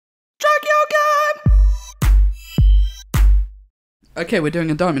Okay, we're doing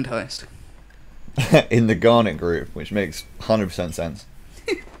a diamond heist. In the garnet group, which makes 100% sense.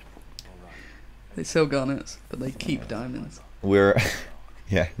 They sell garnets, but they keep diamonds. We're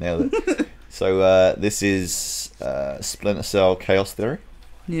yeah, nailed it. So this is Splinter Cell Chaos Theory.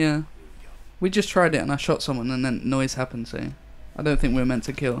 Yeah. We just tried it and I shot someone and then noise happened, so I don't think we were meant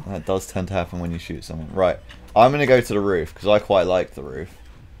to kill. That does tend to happen when you shoot someone. Right, I'm gonna go to the roof because I quite like the roof.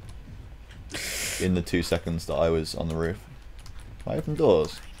 In the 2 seconds that I was on the roof, I opened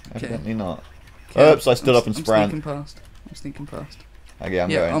doors. Evidently not. Okay, Oops! I stood up and sprang. I'm sneaking past. Okay, I'm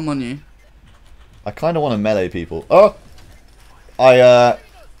yeah, going. I'm on you. I kind of want to melee people. Oh,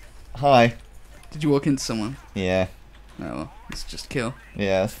 hi. Did you walk into someone? Yeah. No, well, let's just kill.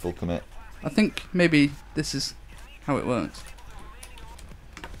 Yeah, that's full commit. I think maybe this is how it works.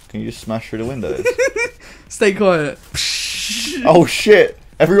 Can you just smash through the windows? Stay quiet. Oh shit!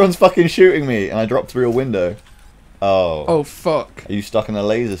 Everyone's fucking shooting me, and I dropped through a window. Oh. Oh fuck. Are you stuck in a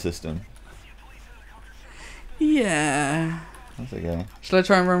laser system? Yeah. That's okay. Shall I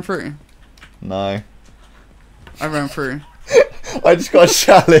try and run through? No. I ran through. I just got a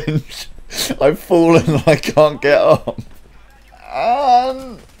challenge. I've fallen and I can't get up.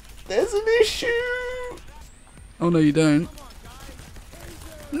 There's an issue. Oh no, you don't.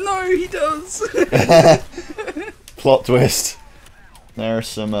 No, he does. Plot twist. There are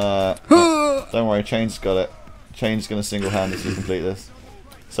some. Don't worry, Chain's got it. Chain's gonna single-handedly complete this.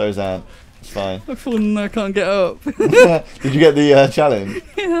 So's Ant. It's fine. I've fallen and I can't get up. Did you get the challenge?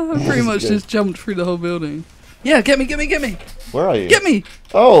 Yeah, I pretty much just jumped through the whole building. Yeah, get me, get me, get me. Where are you? Get me.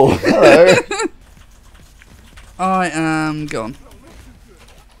 Oh, hello. I am gone.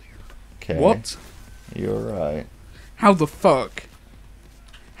 Okay. What? You're right. How the fuck?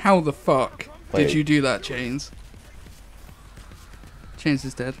 How the fuck Wait. did you do that, Chains? Chains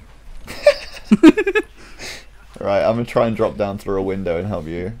is dead. Right, I'm gonna try and drop down through a window and help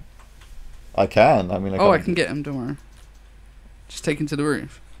you. I can. I mean, I can get him. Don't worry. Just take him to the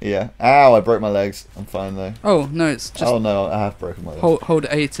roof. Yeah. Ow! I broke my legs. I'm fine though. Oh no, it's just Oh no, I have broken my legs. hold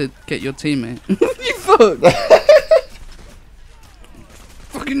A to get your teammate. You fuck.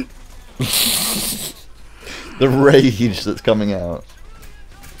 Fucking. The rage that's coming out.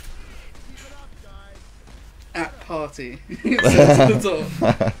 At party. It says at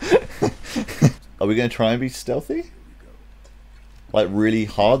the top. Are we gonna try and be stealthy? Like really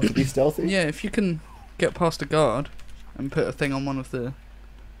hard to be stealthy? Yeah, if you can get past a guard and put a thing on one of the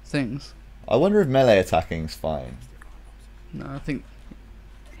things. I wonder if melee attacking's fine. No, I think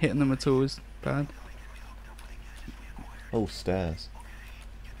hitting them at all is bad. Oh, stairs.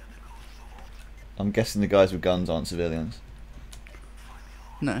 I'm guessing the guys with guns aren't civilians.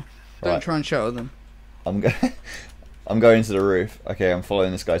 No, don't Right. try and shout at them. I'm going to the roof. Okay, I'm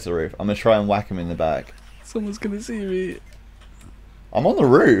following this guy to the roof. I'm gonna try and whack him in the back. Someone's gonna see me. I'm on the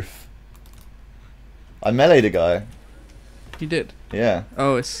roof. I meleeed a guy. You did. Yeah.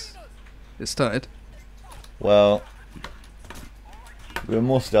 Oh, it started. Well, we're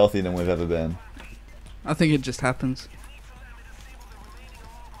more stealthy than we've ever been. I think it just happens.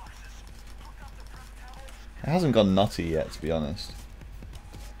 It hasn't gone nutty yet, to be honest.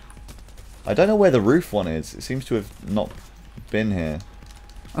 I don't know where the roof one is. It seems to have not been here.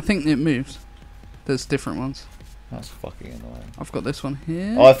 I think it moves. There's different ones. That's fucking annoying. I've got this one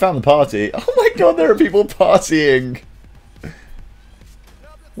here. Oh, I found the party. Oh my god, there are people partying.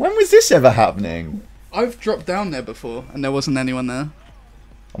 When was this ever happening? I've dropped down there before and there wasn't anyone there.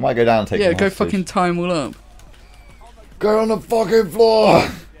 I might go down and take Yeah, them go hostage. fucking tie 'em all up. Go on the fucking floor.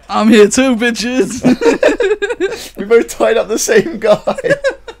 I'm here too, bitches. We both tied up the same guy.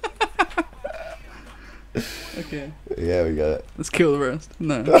 Okay, Yeah, we got it. let's kill the rest.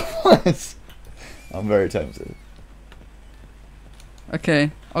 No. I'm very tempted.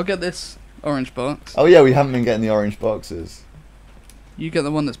 Okay, I'll get this orange box. Oh yeah, we haven't been getting the orange boxes. You get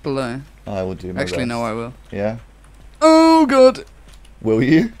the one that's below. I will do my Actually, best. no, I will. Yeah? Oh god! Will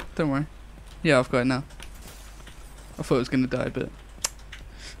you? Don't worry. Yeah, I've got it now. I thought it was gonna die, but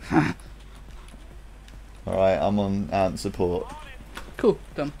Alright, I'm on Ant support. cool,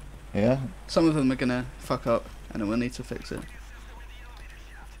 done. Yeah? Some of them are gonna fuck up, and then we'll need to fix it.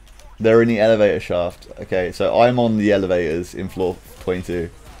 They're in the elevator shaft. Okay, so I'm on the elevators in floor 22.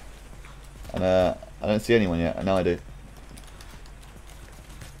 And I don't see anyone yet. Now I do.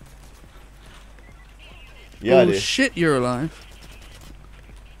 Yeah, I Oh do. shit, you're alive.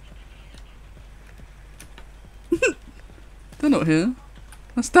 They're not here.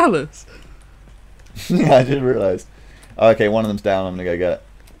 That's Dallas. Yeah, I didn't realise. Oh, okay, one of them's down. I'm gonna go get it.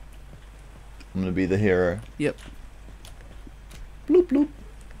 I'm gonna be the hero. Yep. Bloop bloop.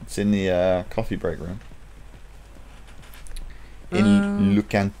 It's in the coffee break room. In Le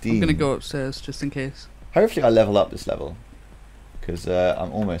canteen. I'm gonna go upstairs just in case. Hopefully I level up this level. Because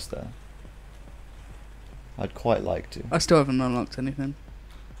I'm almost there. I'd quite like to. I still haven't unlocked anything.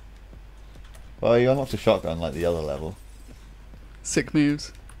 Well, you unlocked a shotgun like the other level. Sick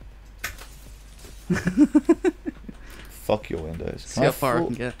moves. Fuck your windows. See how far I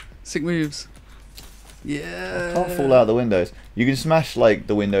can get. Sick moves. Yeah. I can't fall out the windows. You can smash like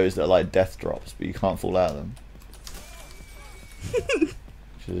the windows that are like death drops, but you can't fall out of them.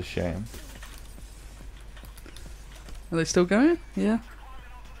 Which is a shame. Are they still going? Yeah.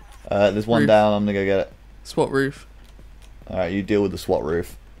 There's one Roof. down. I'm gonna go get it. SWAT roof. All right, you deal with the SWAT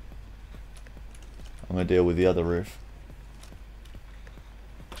roof. I'm gonna deal with the other roof.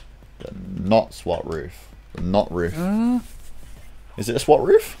 The not SWAT roof. The not roof. Is it a SWAT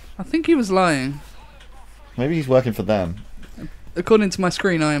roof? I think he was lying. Maybe he's working for them. According to my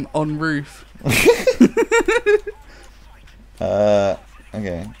screen, I am on roof.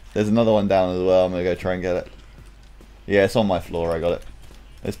 Okay. There's another one down as well. I'm gonna go try and get it. Yeah, it's on my floor. I got it.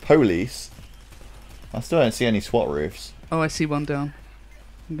 There's police. I still don't see any SWAT roofs. Oh, I see one down.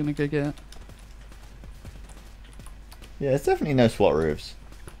 I'm gonna go get it. Yeah, there's definitely no SWAT roofs.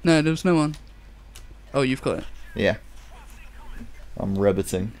 No, there was no one. Oh, you've got it. Yeah. I'm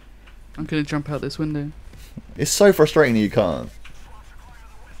rebbiting. I'm gonna jump out this window. It's so frustrating that you can't.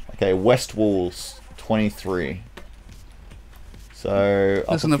 Okay, west walls 23. So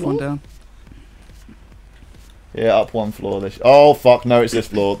There's another one down. Yeah, up one floor. Oh fuck! No, it's this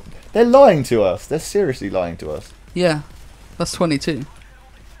floor. They're lying to us. They're seriously lying to us. Yeah, that's 22.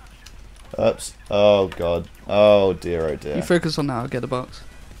 Oops. Oh god. Oh dear. Oh dear. You focus on that. I'll get the box.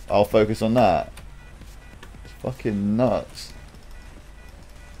 I'll focus on that. It's fucking nuts.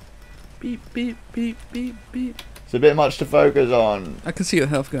 Beep beep beep beep beep. It's a bit much to focus on. I can see your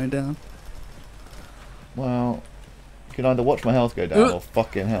health going down. Well, you can either watch my health go down or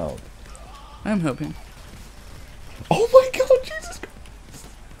fucking help. I am helping. Oh my god, Jesus Christ.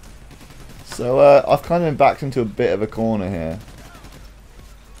 So, I've kind of been backed into a bit of a corner here.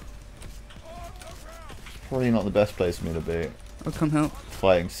 Probably not the best place for me to be. I'll come help.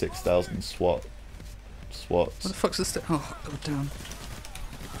 Fighting 6,000 SWATs. What the fuck's this? Oh, god damn.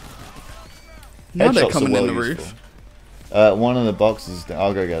 Now Headshots they're are coming well in the useful. roof. One of the boxes is down.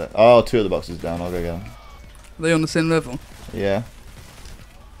 I'll go get it. Oh, two of the boxes down. I'll go get them. Are they on the same level? Yeah.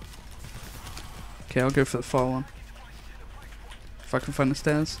 Okay, I'll go for the far one. If I can find the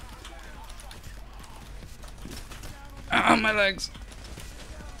stairs. Ah, my legs!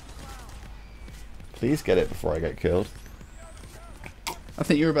 Please get it before I get killed. I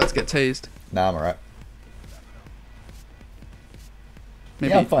think you're about to get tased. Nah, I'm alright.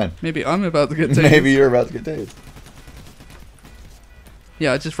 Maybe, Yeah, I'm fine. Maybe I'm about to get tased. Maybe you're about to get tased.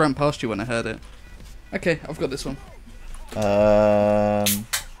 Yeah, I just ran past you when I heard it. Okay, I've got this one.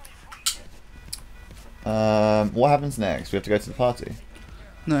 What happens next? We have to go to the party.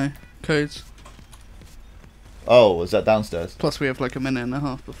 No, codes. Oh, is that downstairs? Plus we have like a minute and a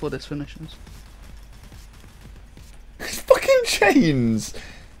half before this finishes. Fucking chains!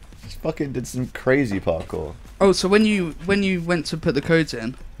 Just fucking did some crazy parkour. Oh, so when you went to put the codes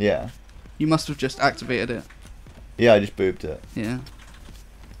in, Yeah. you must have just activated it. Yeah, I just booped it. Yeah.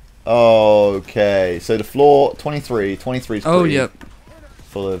 Okay, so the floor 23. 23 is Oh, yep.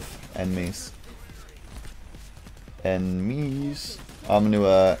 full of enemies. Enemies. I'm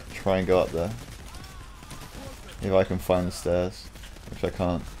gonna try and go up there. If I can find the stairs, which I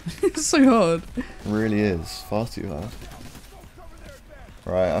can't. It's so hard. It really is. Far too hard.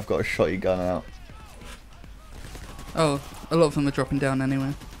 Right, I've got a shotty gun out. Oh, a lot of them are dropping down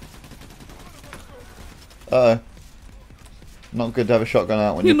anyway. Uh-oh. Not good to have a shotgun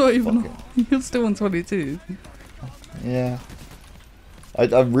out when You're you're not even. fucking... You're still on 22. Yeah. I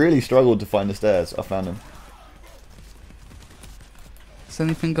really struggled to find the stairs. I found them. Has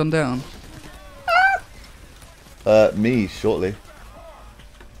anything gone down? Me, shortly.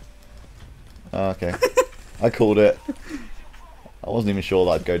 Oh, okay. I called it. I wasn't even sure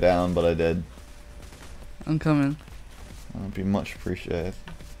that I'd go down, but I did. I'm coming. That'd be much appreciated.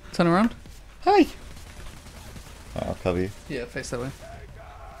 Turn around. Hi! I'll cover you. Yeah, face that way.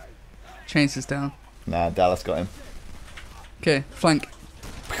 Chains is down. Nah, Dallas got him. Okay, flank.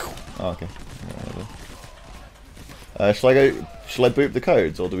 Oh, okay. Shall I boot the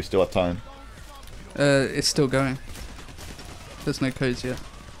codes, or do we still have time? It's still going. There's no codes yet.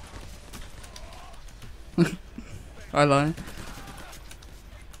 I lie.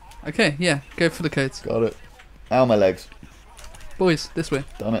 Okay, yeah, go for the codes. Got it. Ow, my legs. Boys, this way.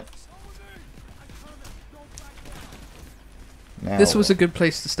 Done it. Now This was a good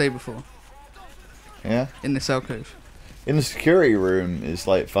place to stay before, Yeah? in this alcove. In the security room is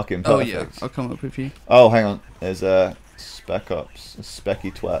like fucking Oh perfect. yeah, I'll come up with you. Oh, hang on. There's spec ops,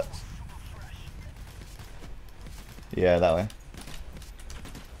 specky twats. Yeah, that way.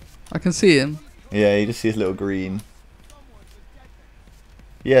 I can see him. Yeah, you just see his little green.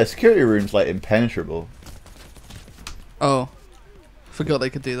 Yeah, security room's like impenetrable. Oh, forgot they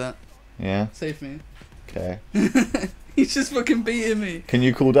could do that. Yeah. Save me. Okay. He's just fucking beating me. Can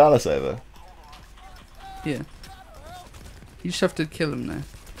you call Dallas over? Yeah. You just have to kill him now.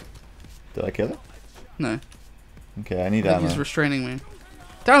 Did I kill it? No. Okay, I need I think ammo. he's restraining me.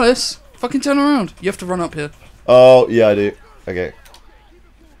 Dallas, fucking turn around. You have to run up here. Oh, yeah, I do. Okay.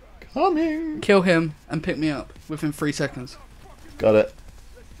 Coming. Kill him and pick me up within 3 seconds. Got it.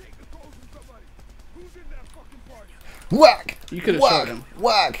 Whack! You could have Whack! shot him.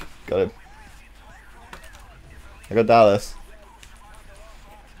 Whack! Got him. I got Dallas.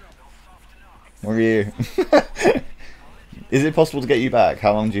 Where are you? Is it possible to get you back?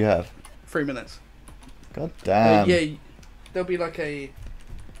 How long do you have? 3 minutes. God damn. Yeah, there'll be like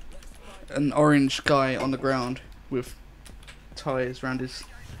an orange guy on the ground with ties around his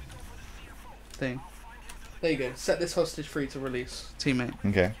thing. There you go. Set this hostage free to release teammate.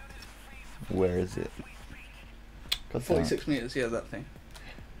 Okay. Where is it? God damn. 46 meters. Yeah, that thing.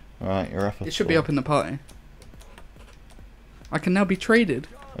 Alright, you're up. It should be up in the party. I can now be traded.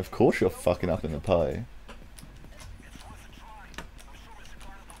 Of course you're fucking up in the party.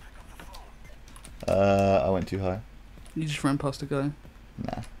 I went too high. You just ran past a guy,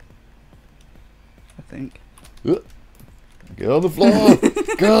 Nah. I think. Get on the floor!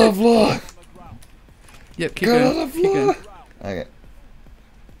 Get on the floor! Yep, keep Get going. on the Keep going. floor! Okay.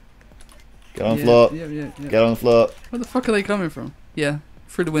 Get on the Yeah, floor. yeah. Get on the floor. Where the fuck are they coming from? Yeah,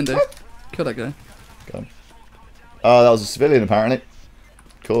 through the window. Kill that guy. Go on. Oh, that was a civilian apparently.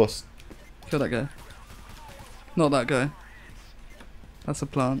 Of course. Kill that guy. Not that guy. That's a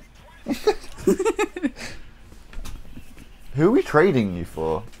plant. Who are we trading you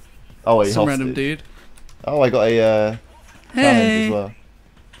for? Oh, wait, Some hostage. random dude. Oh, I got a challenge Hey! as well.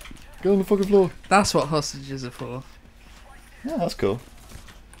 Get on the fucking floor. That's what hostages are for. Yeah, that's cool.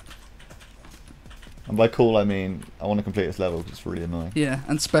 And by cool, I mean I want to complete this level because it's really annoying. Yeah,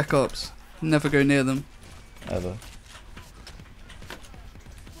 and spec ops. Never go near them. Ever.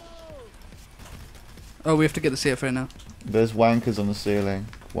 Oh, we have to get the CFO now. There's wankers on the ceiling.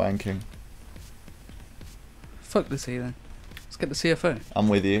 Wanking. Fuck the ceiling. Let's get the CFO. I'm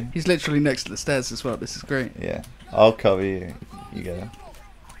with you. He's literally next to the stairs as well. This is great. Yeah. I'll cover you. You get it.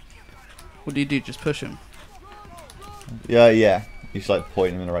 What do? Just push him? Yeah, yeah. You just like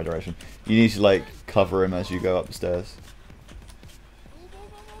point him in the right direction. You need to like cover him as you go up the stairs.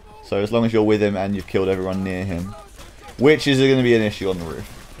 So as long as you're with him and you've killed everyone near him, which is going to be an issue on the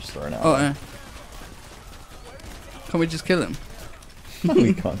roof. Just throwing it out. Oh, yeah. Can't we just kill him?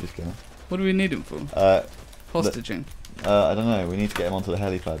 We can't just kill him. What do we need him for? Hostaging. I don't know. We need to get him onto the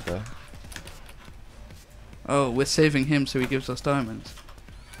helipad though. Oh, we're saving him so he gives us diamonds.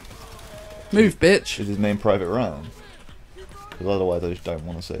 Move, bitch. Is his name Private Ryan? Because otherwise I just don't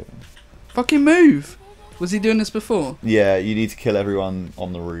want to save him. Fucking move. Was he doing this before? Yeah, you need to kill everyone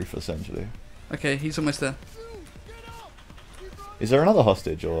on the roof essentially. Okay, he's almost there. Is there another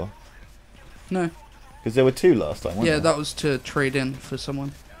hostage or? No. Because there were two last time, weren't Yeah, there? that was to trade in for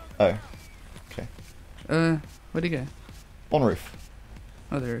someone. Oh. Okay. Where'd he go? On roof.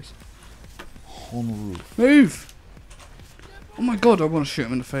 Oh, there he is. On the roof. Move! Oh my god, I want to shoot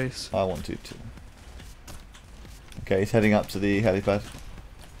him in the face. I want to too. Okay, he's heading up to the helipad.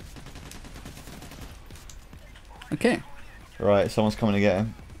 Okay. Right, someone's coming to get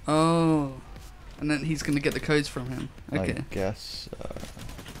him. Oh. And then he's going to get the codes from him. Okay. I guess.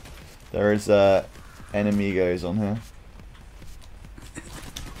 There is enemigos on here.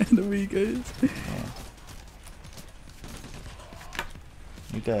 Enemigos. Yeah.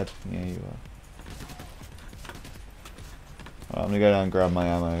 You dead? Yeah, you are. Right, I'm gonna go down and grab my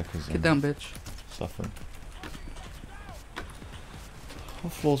ammo because Get down, bitch. suffering.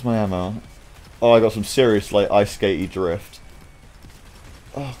 What floor's my ammo on? Oh, I got some serious like ice skatey drift.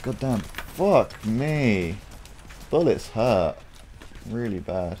 Oh goddamn! Fuck me. Bullets hurt really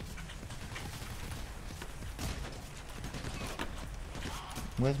bad.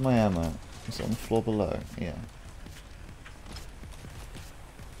 Where's my ammo? Is it on the floor below? Yeah.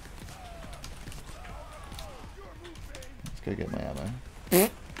 Let's go get my ammo.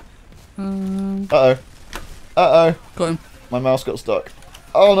 Uh oh. Got him. My mouse got stuck.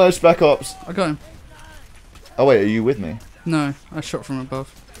 Oh no, Spec Ops. I got him. Oh wait, are you with me? No, I shot from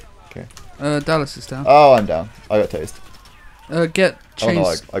above. Okay. Dallas is down. Oh, I'm down. I got tased. Get Oh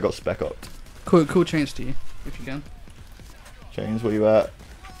chains. no, I got Spec Ops. Cool chains to you, if you can. James, where you at?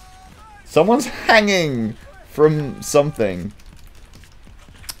 Someone's hanging from something.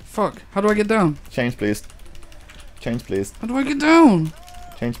 Fuck. How do I get down? Change, please. Change, please. How do I get down?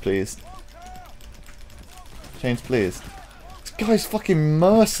 Change, please. Change, please. This guy's fucking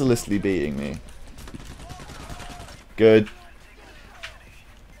mercilessly beating me. Good.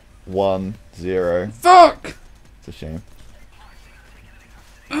 1-0. Fuck! It's a shame.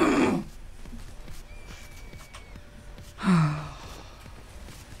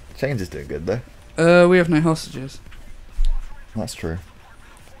 James is doing good though. We have no hostages. That's true.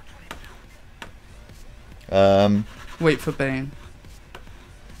 Wait for Bane.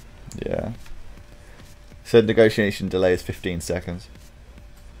 Yeah. Said negotiation delay is 15 seconds.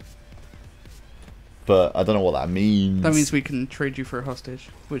 But I don't know what that means. That means we can trade you for a hostage,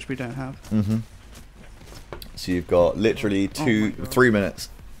 which we don't have. Mm-hmm. So you've got literally 3 minutes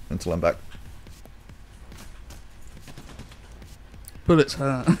until I'm back. Bullets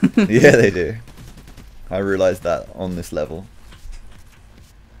hurt. Yeah, they do. I realised that on this level.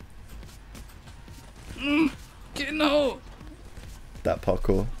 Get out! That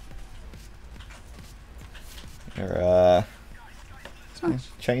parkour. Smash.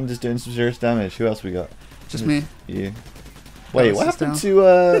 Chains is doing some serious damage. Who else we got? Just me. You. Wait, Alex what is happened down.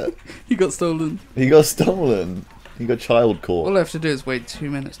 to He got stolen. he got stolen. He got child caught. All I have to do is wait 2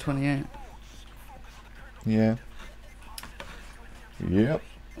 minutes 28. Yeah. Yep.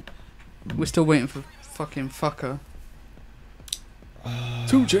 We're still waiting for fucking fucker.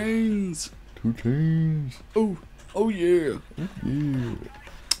 2 chains. 2 chains. Oh, oh yeah. Yeah.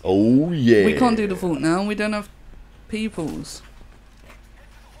 Oh yeah. We can't do the vault now. We don't have peoples.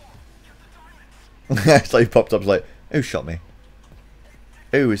 So he popped up like, who shot me?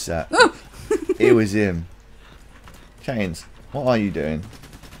 Who was that? Oh. It was him. Chains, what are you doing?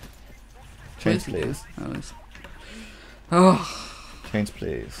 Chains, please. Oh. Chains,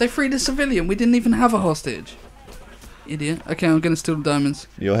 please. They freed a civilian. We didn't even have a hostage. Idiot. Okay, I'm gonna steal the diamonds.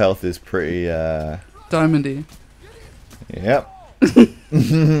 Your health is pretty, Diamondy. Yep. I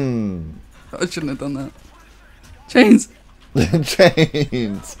shouldn't have done that. Chains.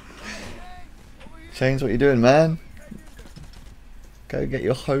 Chains. Chains, what you doing, man? Go get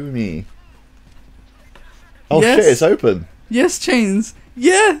your homie. Oh Yes. shit, it's open. Yes, Chains.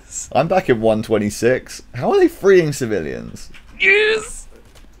 Yes. I'm back in 126. How are they freeing civilians? Yes.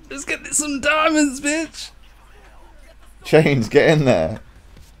 Let's get some diamonds, bitch. Chains, get in there.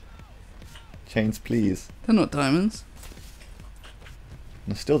 Chains, please. They're not diamonds.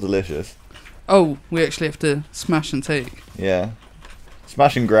 They're still delicious. Oh, we actually have to smash and take. Yeah.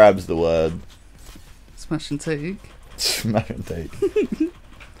 Smash and grab's the word. Smash and take. Smash and take.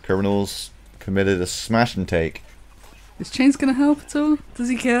 Criminals committed a smash and take. Is Chains gonna help at all? Does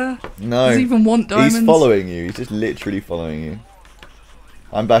he care? No. Does he even want diamonds? He's following you. He's just literally following you.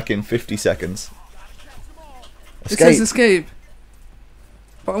 I'm back in 50 seconds. It says escape.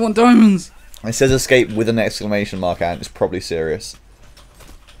 But I want diamonds. It says escape with an exclamation mark, and it's probably serious.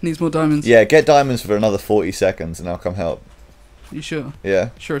 Needs more diamonds. Yeah, get diamonds for another 40 seconds and I'll come help. You sure? Yeah.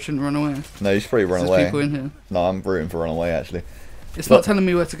 Sure I shouldn't run away? No, you should probably run There's away. people in here. No, I'm rooting for run away actually. It's But- not telling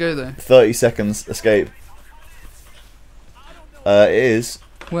me where to go though. 30 seconds, escape. It is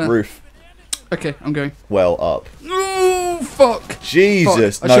Where? roof. Okay, I'm going. Well up. Oh, fuck.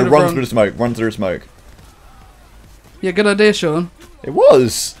 Jesus! Fuck, I No, should've run run. through the smoke. Run through the smoke. Yeah, good idea, Sean. It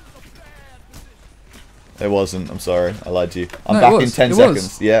was! It wasn't, I'm sorry. I lied to you. I'm No, it back in was. 10 It seconds.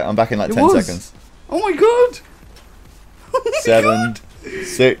 was. Yeah, I'm back in like It 10 was. seconds. Oh my god! Oh my 7, God.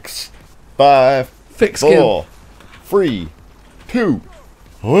 6, 5, Thick skin. 4, 3, 2,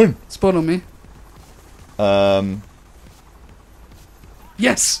 1. Spawn on me.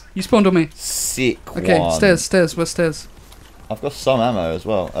 Yes! You spawned on me. Sick Okay, one. stairs. Where's stairs? I've got some ammo as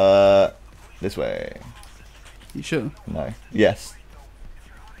well. This way. You sure? No. Yes.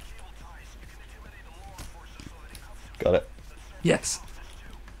 Got it. Yes.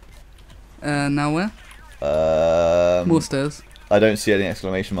 Now where? I More stairs. don't see any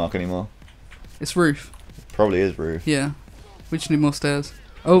exclamation mark anymore. It's roof. Probably is roof. Yeah. We just need more stairs.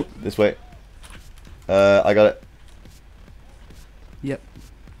 Oh, This way. I got it. yep.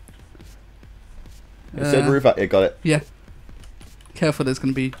 It said roof. It got it. Yeah. Careful, there's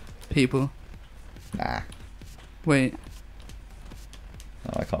gonna be people. Nah. Wait.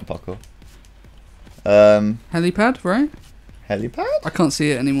 No, I can't parkour. Helipad, right? Helipad? I can't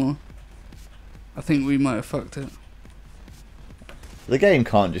see it anymore. I think we might have fucked it. The game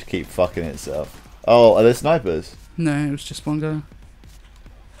can't just keep fucking itself. Oh, are there snipers? No, it was just one guy.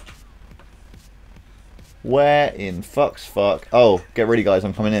 Where in fuck's fuck? Oh, get ready guys,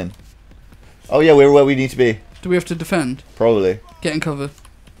 I'm coming in. Oh yeah, we're where we need to be. Do we have to defend? Probably. Get in cover.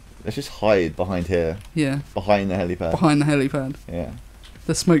 Let's just hide behind here. Yeah. Behind the helipad. Behind the helipad. Yeah.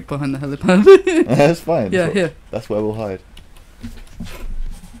 There's smoke behind the helipad. That's fine. Yeah, here. That's where we'll hide.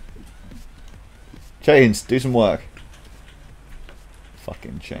 Chains, do some work.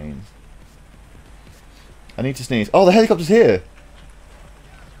 Fucking chains. I need to sneeze. Oh, the helicopter's here.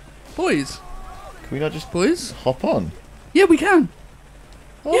 Boys. Can we not just Boys. hop on? Yeah, we can.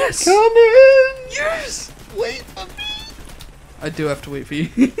 Oh, Yes. come in. Yes. Wait for me. I do have to wait for you.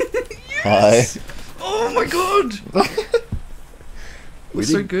 Yes. Hi. Oh my god. We're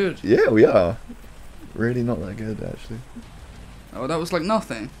so good. Yeah, we are. Really not that good, actually. Oh, that was like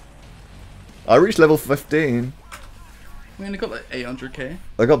nothing. I reached level 15. We only got like 800k.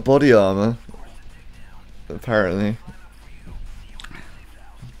 I got body armor. Apparently.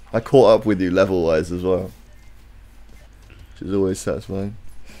 I caught up with you level-wise as well. Which is always satisfying.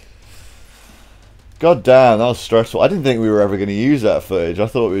 God damn, that was stressful. I didn't think we were ever going to use that footage. I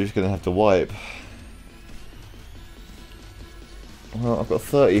thought we were just going to have to wipe. Well, I've got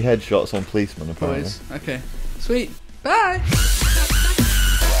 30 headshots on policemen apparently. Boys. Okay. Sweet. Bye.